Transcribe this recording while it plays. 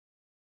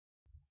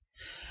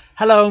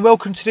Hello and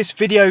welcome to this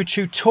video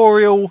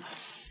tutorial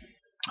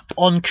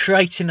on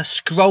creating a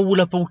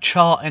scrollable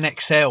chart in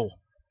Excel.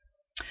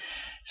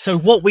 So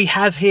what we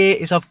have here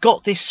is I've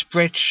got this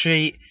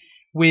spreadsheet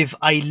with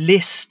a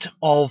list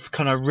of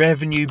kind of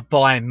revenue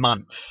by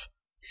month.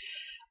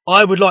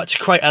 I would like to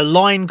create a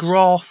line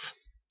graph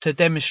to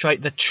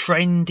demonstrate the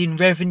trend in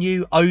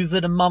revenue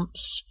over the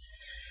months,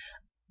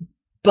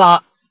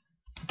 but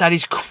that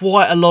is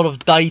quite a lot of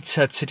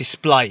data to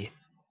display.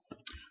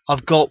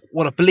 I've got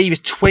what I believe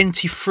is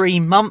 23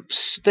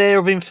 months there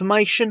of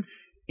information.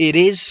 It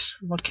is,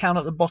 if I count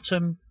at the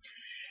bottom,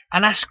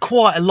 and that's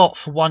quite a lot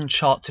for one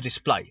chart to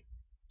display.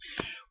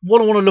 What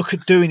I want to look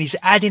at doing is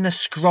adding a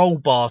scroll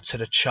bar to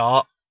the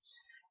chart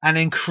and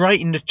then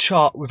creating the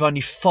chart with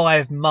only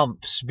 5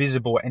 months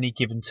visible at any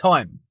given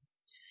time.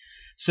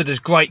 So there's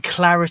great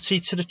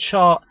clarity to the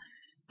chart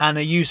and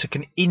a user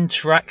can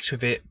interact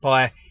with it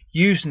by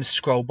using the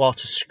scroll bar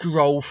to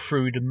scroll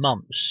through the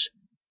months.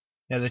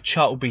 Now, the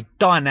chart will be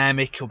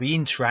dynamic, it will be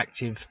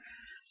interactive,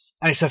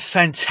 and it's a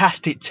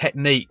fantastic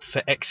technique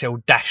for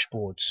Excel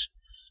dashboards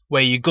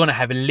where you're going to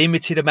have a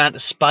limited amount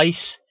of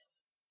space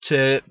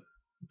to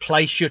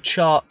place your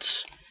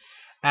charts,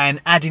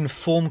 and adding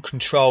form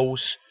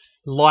controls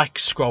like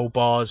scroll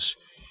bars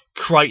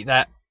create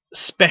that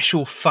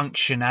special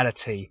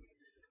functionality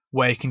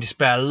where you can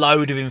display a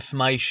load of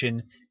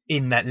information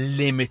in that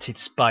limited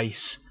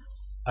space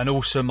and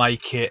also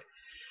make it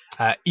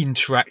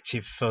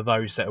interactive for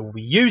those that will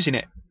be using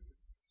it.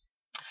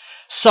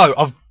 So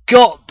I've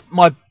got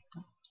my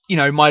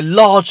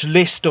large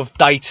list of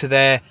data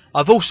there.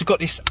 I've also got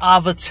this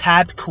other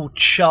tab called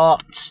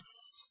Charts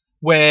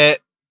where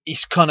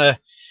it's kind of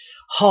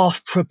half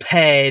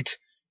prepared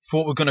for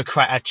what we're going to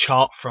create our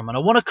chart from, and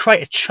I want to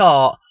create a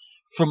chart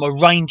from a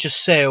range of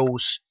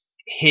cells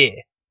here.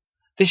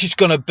 This is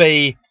going to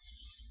be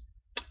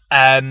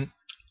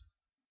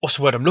what's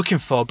the word I'm looking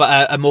for,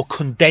 but a more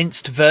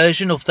condensed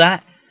version of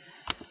that.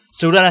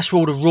 So that's where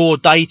all the raw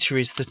data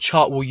is. The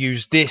chart will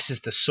use this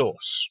as the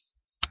source.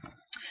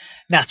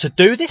 Now, to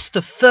do this,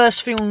 the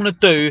first thing I'm going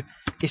to do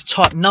is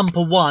type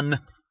number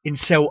 1 in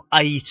cell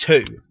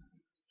A2.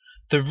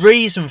 The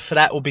reason for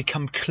that will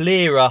become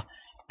clearer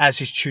as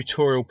this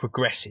tutorial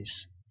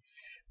progresses.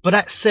 But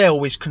that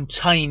cell is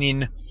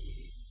containing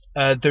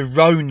the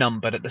row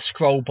number that the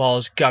scroll bar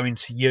is going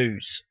to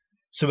use.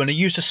 So when a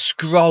user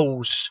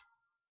scrolls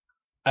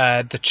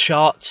the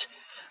chart,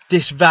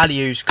 this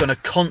value is going to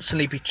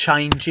constantly be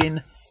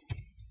changing,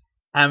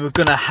 and we're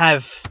going to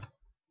have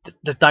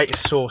the data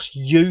source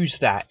use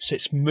that, so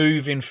it's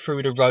moving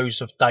through the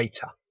rows of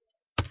data.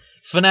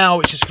 For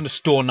now, it's just going to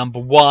store number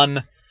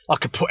 1. I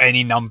could put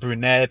any number in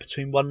there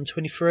between 1 and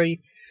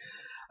 23.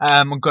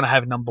 I'm going to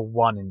have number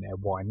 1 in there,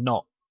 why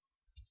not?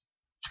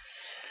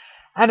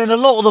 And then a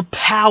lot of the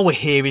power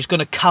here is going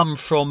to come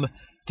from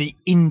the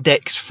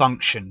index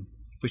function,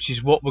 which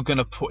is what we're going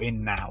to put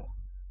in now.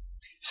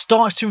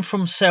 Starting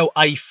from cell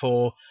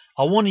A4,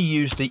 I want to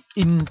use the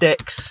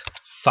index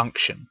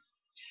function.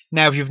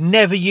 Now, if you've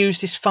never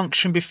used this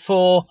function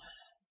before,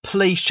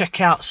 please check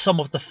out some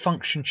of the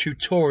function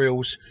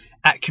tutorials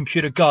at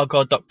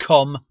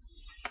Computergaga.com.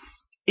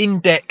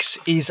 Index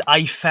is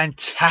a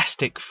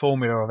fantastic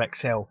formula of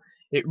Excel.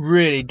 It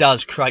really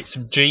does create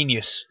some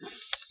genius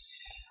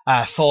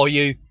for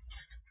you.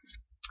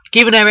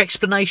 Given our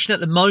explanation at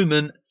the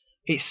moment,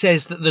 it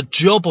says that the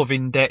job of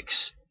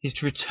index is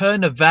to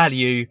return a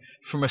value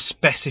from a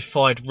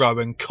specified row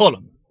and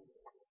column.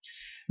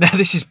 Now,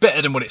 this is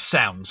better than what it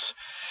sounds,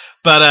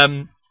 but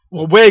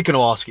what we're going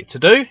to ask it to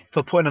do, if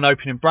I put in an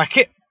opening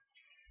bracket,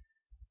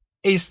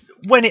 is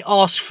when it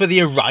asks for the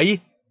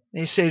array,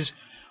 it says,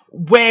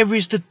 where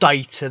is the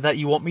data that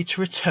you want me to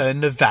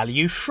return the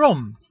value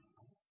from?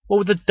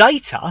 Well, the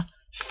data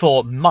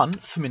for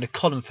month, I'm in a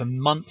column for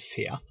month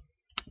here,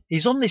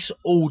 is on this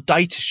all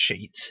data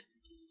sheet,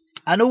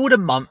 and all the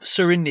months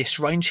are in this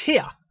range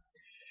here,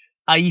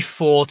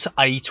 A4 to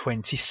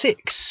A26.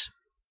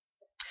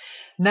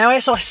 Now,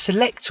 as I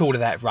select all of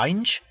that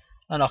range,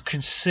 and I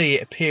can see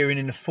it appearing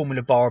in the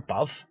formula bar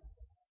above,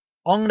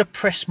 I'm going to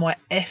press my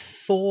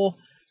F4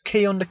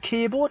 key on the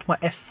keyboard, my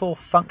F4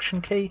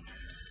 function key,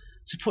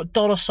 to put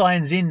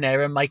 $signs in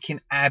there and make an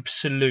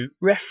absolute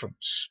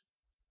reference.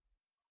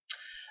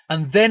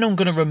 And then I'm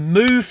going to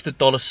remove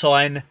the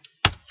 $sign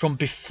from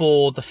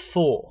before the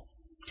 4.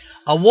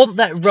 I want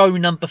that row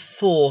number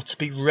 4 to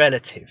be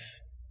relative,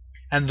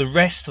 and the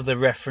rest of the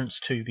reference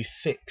to be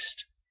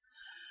fixed.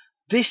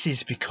 This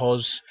is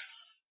because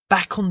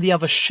back on the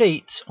other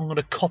sheet, I'm going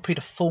to copy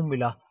the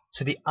formula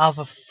to the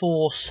other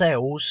 4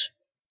 cells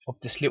of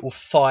this little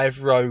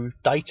 5-row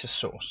data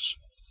source.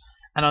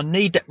 And I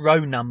need that row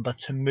number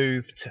to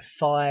move to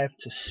 5,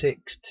 to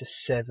 6, to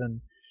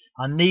 7.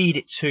 I need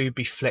it to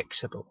be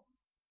flexible.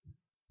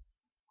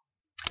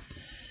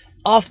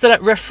 After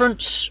that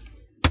reference,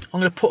 I'm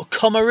going to put a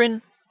comma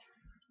in.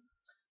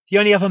 The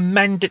only other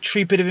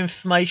mandatory bit of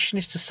information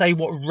is to say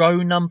what row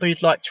number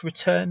you'd like to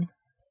return.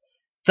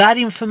 That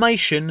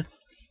information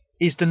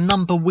is the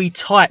number we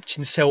typed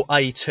in cell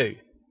A2,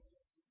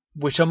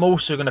 which I'm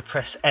also going to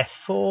press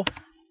F4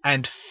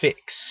 and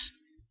fix.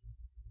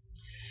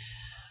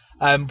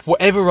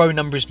 whatever row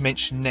number is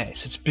mentioned there.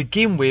 So to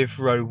begin with,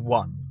 row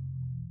 1.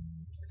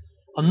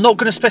 I'm not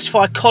going to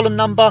specify a column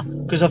number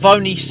because I've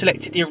only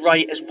selected the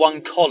array as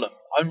one column.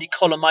 Only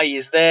column A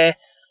is there,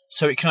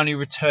 so it can only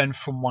return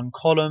from one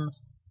column.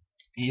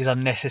 It is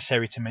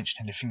unnecessary to mention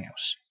anything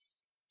else.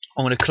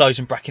 I'm going to close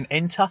and bracket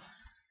enter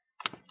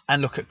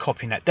and look at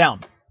copying that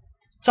down.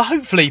 So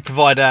hopefully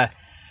provide a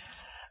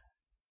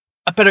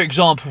better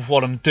example of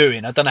what I'm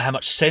doing. I don't know how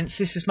much sense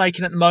this is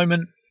making at the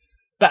moment,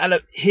 but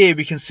look, here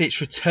we can see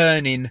it's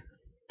returning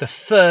the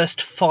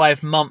first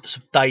 5 months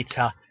of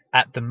data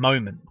at the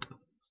moment.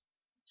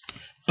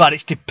 But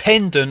it's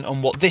dependent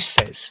on what this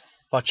says.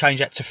 If I change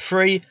that to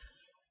 3,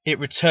 it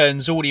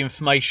returns all the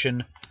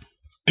information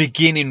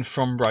beginning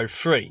from row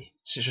 3.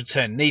 So it's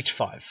returning these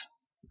 5.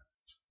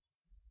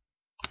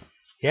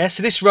 Yeah,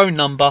 so this row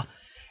number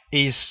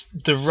is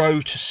the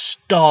row to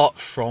start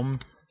from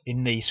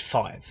in these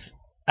 5.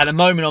 At the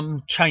moment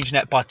I'm changing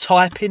that by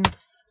typing.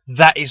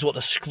 That is what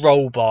the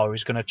scroll bar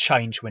is going to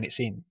change when it's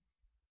in.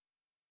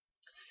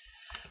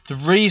 The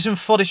reason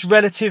for this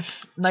relative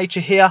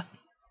nature here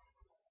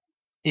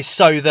is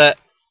so that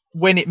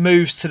when it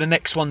moves to the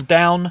next one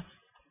down,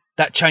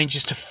 that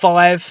changes to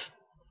 5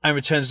 and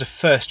returns the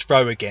first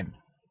row again.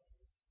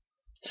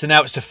 So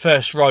now it's the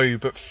first row,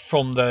 but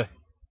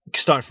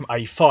starting from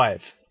A5.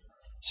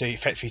 So you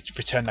effectively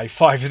return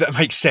A5, if that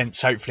makes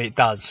sense. Hopefully it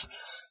does.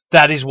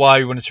 That is why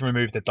we wanted to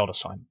remove the dollar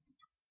sign.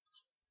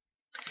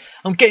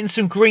 I'm getting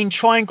some green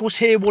triangles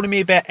here warning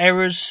me about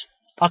errors.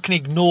 I can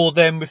ignore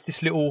them with this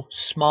little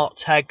smart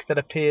tag that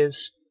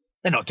appears.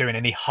 They're not doing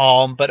any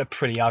harm, but are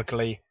pretty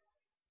ugly.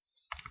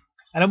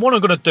 And then what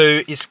I'm going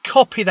to do is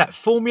copy that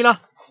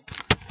formula.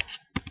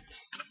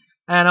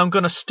 And I'm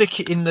going to stick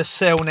it in the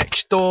cell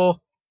next door.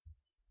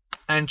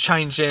 And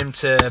change them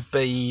to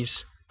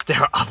B's. There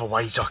are other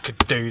ways I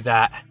could do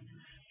that.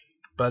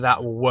 But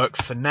that will work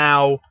for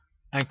now.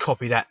 And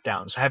copy that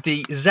down. So I have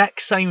the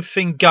exact same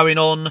thing going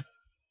on.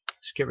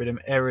 Let's get rid of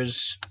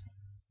errors.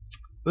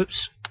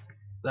 Oops,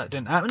 that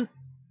didn't happen.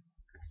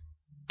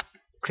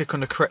 Click on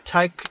the correct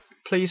tag,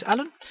 please,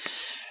 Alan.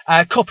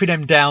 Copy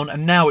them down,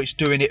 and now it's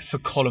doing it for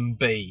column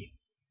B.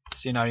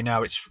 So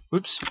now it's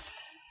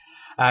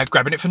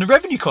grabbing it from the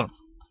revenue column.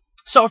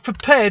 So I've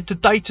prepared the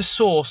data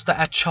source that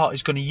our chart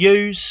is going to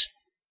use,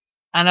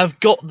 and I've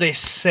got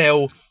this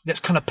cell that's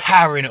kind of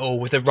powering it all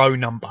with a row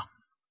number.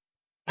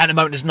 At the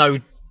moment, there's no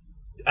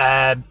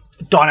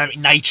dynamic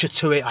nature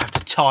to it. I have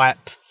to type,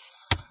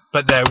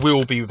 but there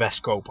will be with our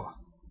scrollbar.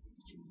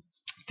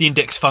 The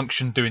index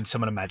function doing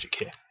some of the magic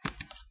here.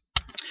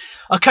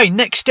 Okay,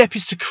 next step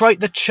is to create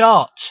the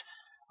chart.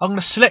 I'm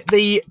going to select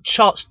the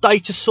chart's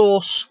data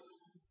source,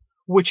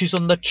 which is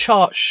on the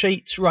chart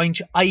sheet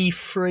range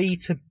A3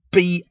 to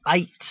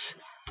B8,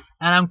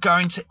 and I'm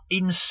going to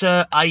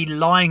insert a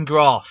line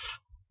graph.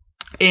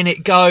 In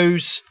it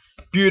goes.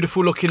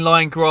 Beautiful looking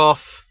line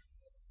graph,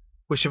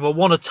 which if I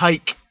want to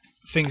take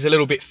things a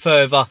little bit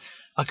further,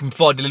 I can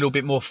provide a little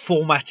bit more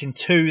formatting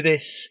to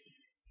this.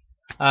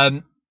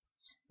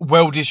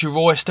 World is your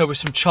oyster with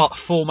some chart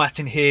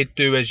formatting here,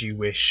 do as you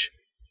wish.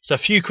 So a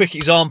few quick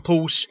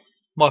examples.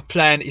 My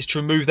plan is to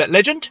remove that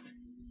legend.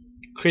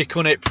 Click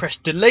on it, press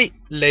delete,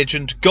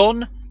 legend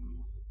gone.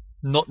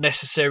 Not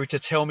necessary to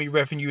tell me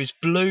revenue is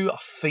blue, I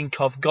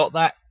think I've got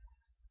that.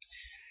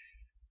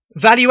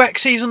 Value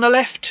axes on the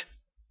left.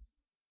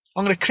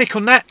 I'm going to click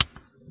on that,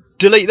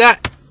 delete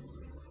that.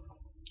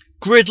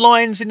 Grid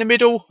lines in the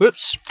middle,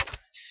 whoops.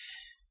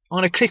 I'm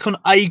going to click on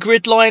a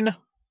grid line,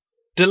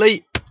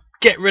 delete,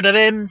 get rid of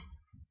them.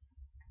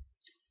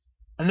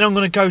 And then I'm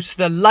going to go to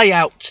the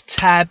layout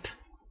tab.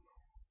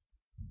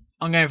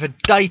 I'm going for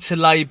data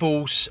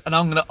labels, and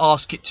I'm going to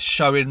ask it to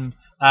show in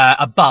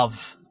above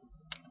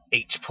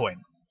each point.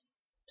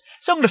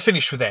 So I'm going to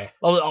finish with there.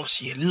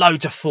 Obviously,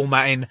 loads of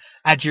formatting,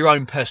 add your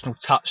own personal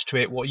touch to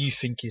it, what you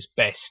think is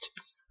best.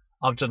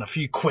 I've done a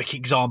few quick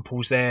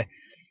examples there.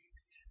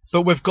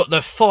 But we've got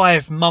the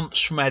 5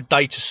 months from our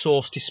data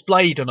source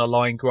displayed on a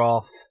line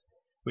graph,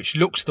 which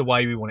looks the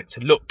way we want it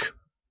to look.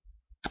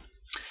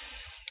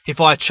 If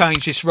I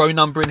change this row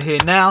number in here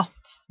now,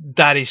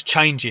 that is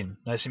changing.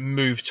 As it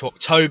moves to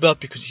October,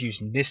 because it's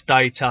using this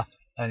data,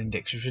 and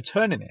index is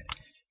returning it.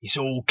 It's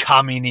all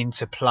coming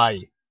into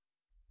play.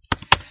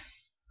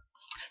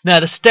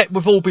 Now the step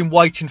we've all been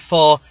waiting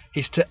for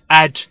is to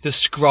add the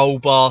scroll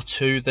bar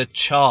to the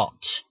chart.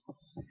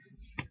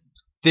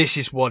 This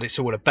is what it's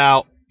all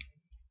about.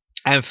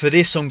 And for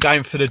this I'm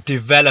going for the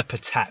developer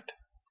tab.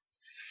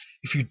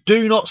 If you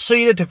do not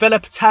see the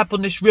developer tab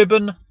on this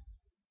ribbon,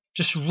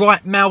 just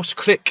right mouse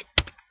click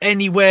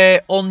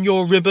anywhere on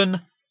your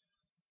ribbon,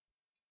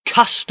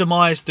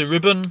 customize the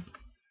ribbon,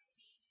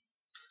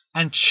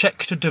 and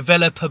check the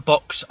developer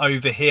box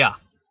over here.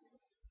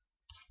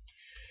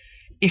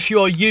 If you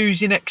are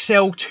using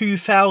Excel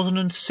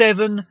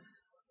 2007,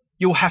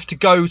 you'll have to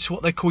go to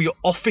what they call your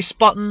office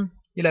button.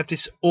 You'll have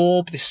this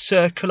orb, this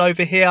circle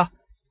over here.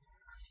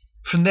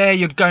 From there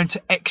you'll go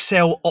into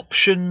Excel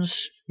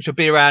options, which will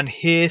be around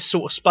here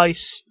sort of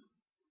space.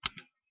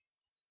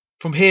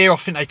 From here,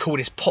 I think they call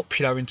this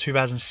popular in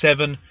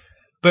 2007.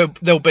 But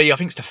there'll be, I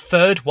think it's the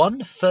third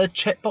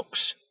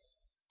checkbox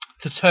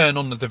to turn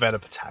on the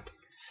developer tab.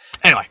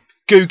 Anyway,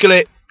 Google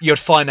it, you'll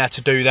find out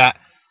to do that.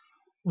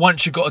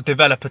 Once you've got a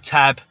developer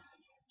tab,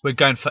 we're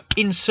going for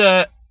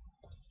insert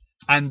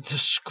and to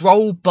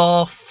scroll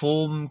bar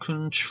form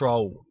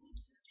control.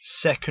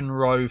 Second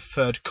row,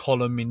 third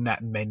column in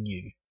that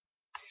menu.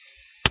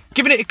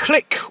 Giving it a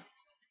click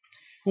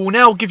will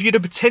now give you the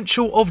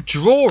potential of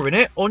drawing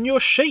it on your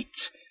sheet.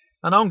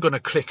 And I'm going to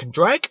click and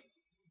drag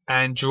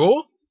and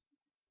draw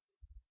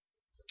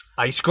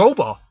a scroll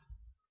bar.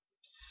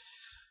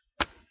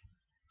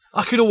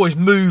 I can always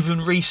move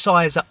and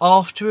resize it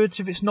afterwards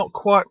if it's not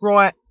quite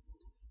right.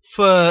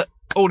 For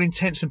all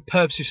intents and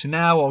purposes for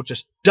now, I'll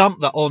just dump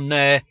that on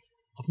there.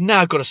 I've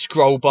now got a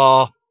scroll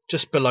bar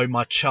just below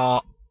my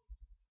chart.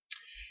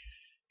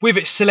 With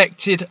it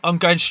selected, I'm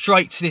going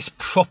straight to this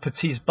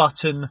properties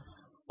button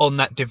on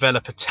that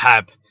developer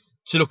tab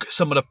to look at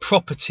some of the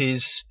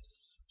properties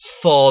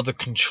for the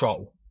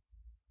control.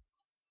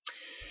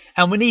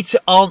 And we need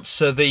to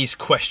answer these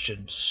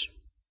questions.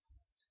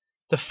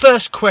 The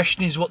first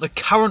question is what the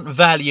current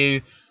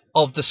value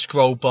of the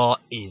scroll bar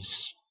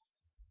is.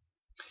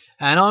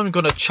 And I'm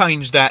going to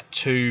change that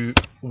to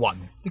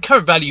 1. The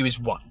current value is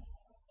 1.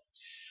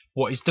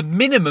 What is the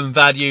minimum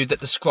value that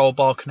the scroll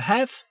bar can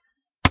have?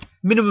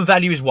 Minimum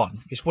value is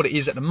 1. It's what it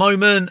is at the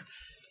moment.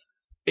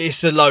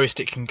 It's the lowest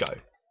it can go.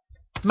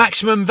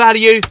 Maximum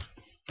value,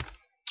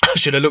 I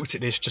should have looked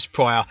at this just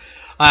prior.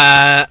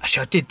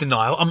 Actually, I did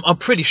deny. I'm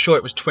pretty sure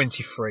it was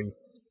 23.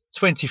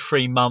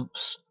 23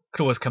 months.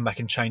 Could always come back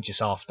and change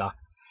this after.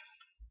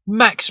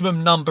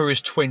 Maximum number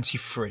is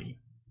 23.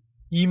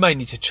 You may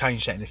need to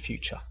change that in the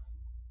future.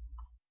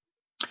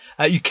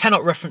 You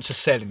cannot reference a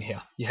cell in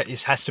here.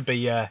 It has to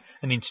be an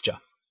integer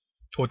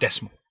or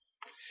decimal.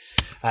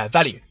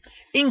 Value.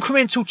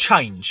 Incremental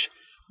change.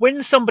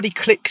 When somebody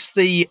clicks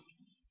the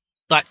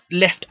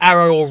left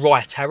arrow or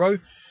right arrow,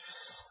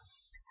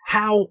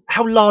 how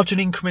large an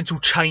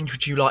incremental change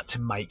would you like to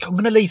make? I'm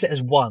going to leave it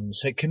as 1,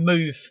 so it can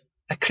move.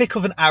 A click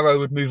of an arrow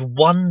would move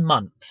 1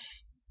 month.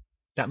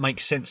 That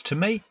makes sense to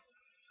me.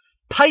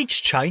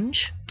 Page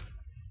change.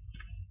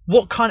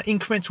 What kind of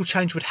incremental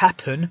change would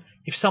happen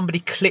if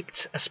somebody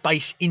clicked a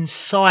space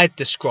inside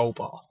the scroll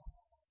bar?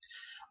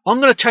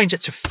 I'm going to change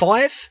it to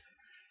 5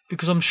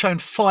 because I'm showing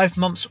 5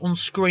 months on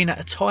screen at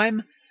a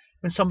time.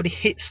 When somebody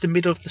hits the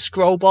middle of the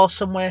scroll bar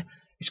somewhere,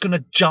 it's going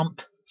to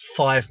jump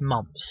 5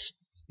 months.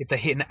 If they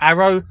hit an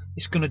arrow,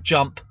 it's going to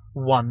jump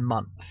 1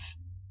 month.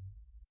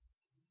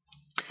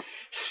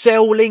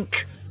 Cell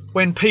link,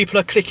 when people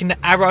are clicking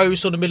the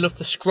arrows on the middle of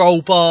the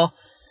scroll bar,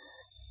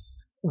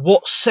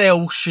 what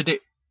cell should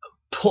it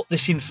put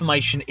this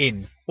information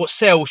in? What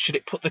cell should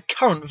it put the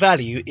current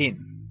value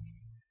in?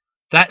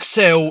 That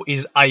cell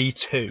is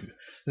A2.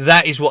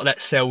 That is what that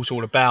cell's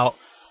all about.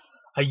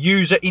 A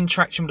user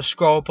interacting with the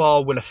scroll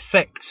bar will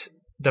affect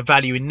the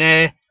value in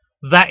there.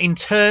 That in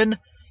turn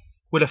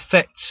will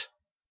affect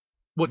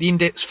what the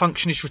index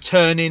function is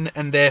returning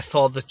and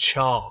therefore the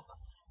chart.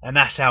 And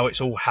that's how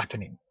it's all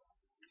happening.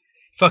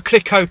 If I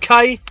click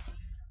OK,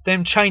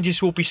 then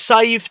changes will be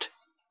saved.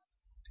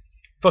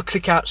 If I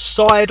click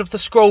outside of the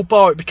scroll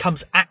bar, it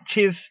becomes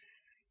active.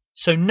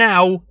 So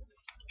now,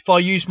 if I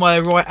use my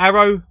right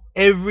arrow,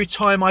 every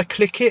time I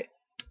click it,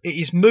 it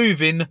is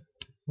moving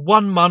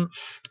 1 month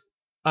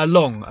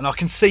along. And I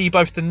can see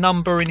both the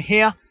number in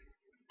here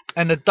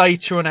and the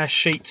data on our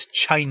sheets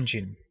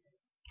changing.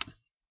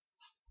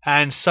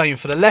 And same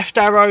for the left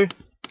arrow.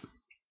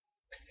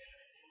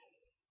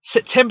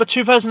 September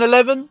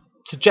 2011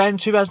 to Jan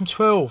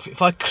 2012.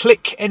 If I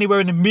click anywhere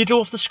in the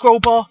middle of the scroll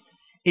bar,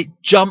 it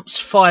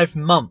jumps 5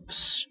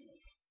 months.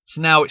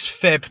 So now it's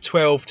Feb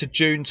 12 to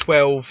June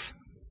 12,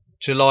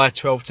 July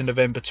 12 to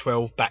November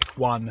 12, back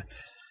 1.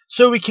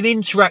 So we can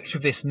interact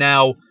with this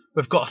now.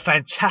 We've got a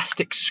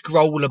fantastic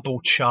scrollable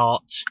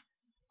chart.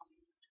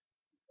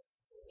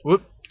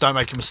 Whoop, don't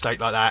make a mistake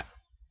like that.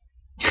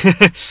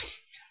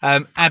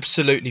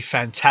 Absolutely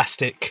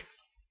fantastic.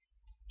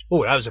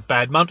 Oh, that was a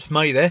bad month,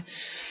 May there.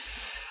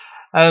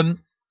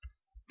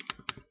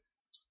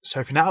 So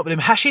open that up with them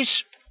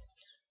hashes.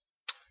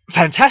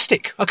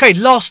 Fantastic. Okay,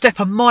 last step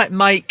I might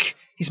make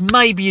is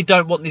maybe you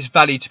don't want this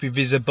value to be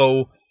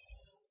visible.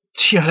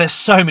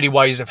 There's so many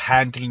ways of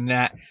handling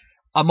that.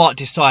 I might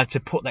decide to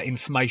put that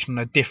information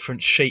on a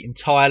different sheet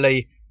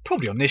entirely.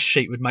 Probably on this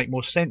sheet would make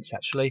more sense,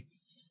 actually.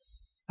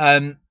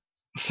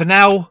 For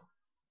now,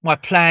 my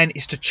plan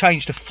is to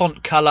change the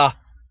font colour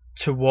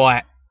to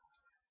white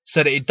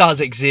so that it does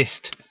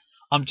exist.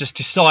 I'm just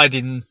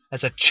deciding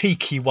as a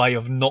cheeky way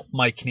of not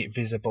making it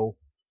visible.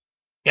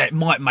 Yeah, it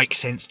might make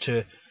sense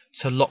to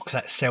lock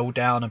that cell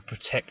down and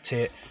protect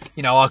it.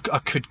 You know, I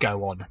could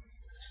go on.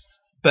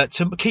 But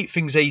to keep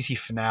things easy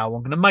for now,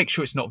 I'm going to make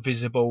sure it's not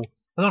visible.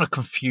 I don't want to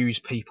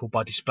confuse people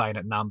by displaying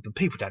a number.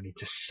 People don't need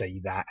to see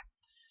that.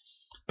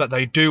 But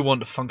they do want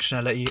the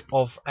functionality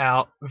of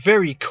our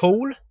very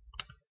cool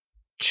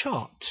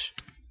chart.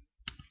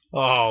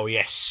 Oh,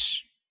 yes.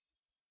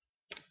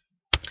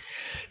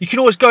 You can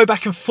always go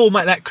back and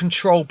format that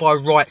control by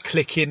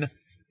right-clicking.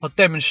 I've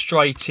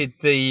demonstrated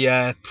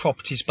the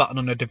properties button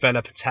on the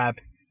developer tab.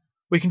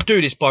 We can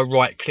do this by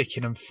right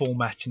clicking and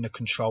formatting the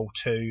control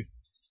to.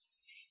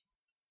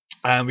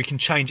 And we can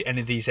change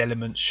any of these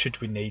elements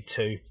should we need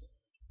to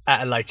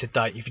at a later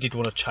date if you did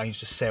want to change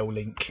the cell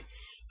link.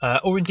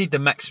 Or indeed the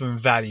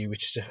maximum value,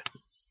 which is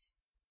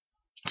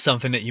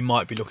something that you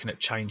might be looking at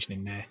changing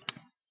in there.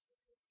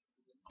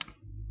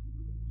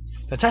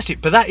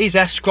 Fantastic, but that is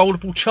our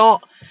scrollable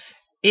chart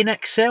in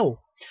Excel.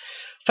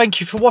 Thank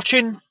you for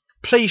watching.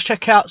 Please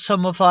check out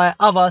some of our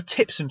other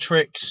tips and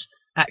tricks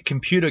at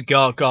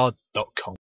Computergaga.com.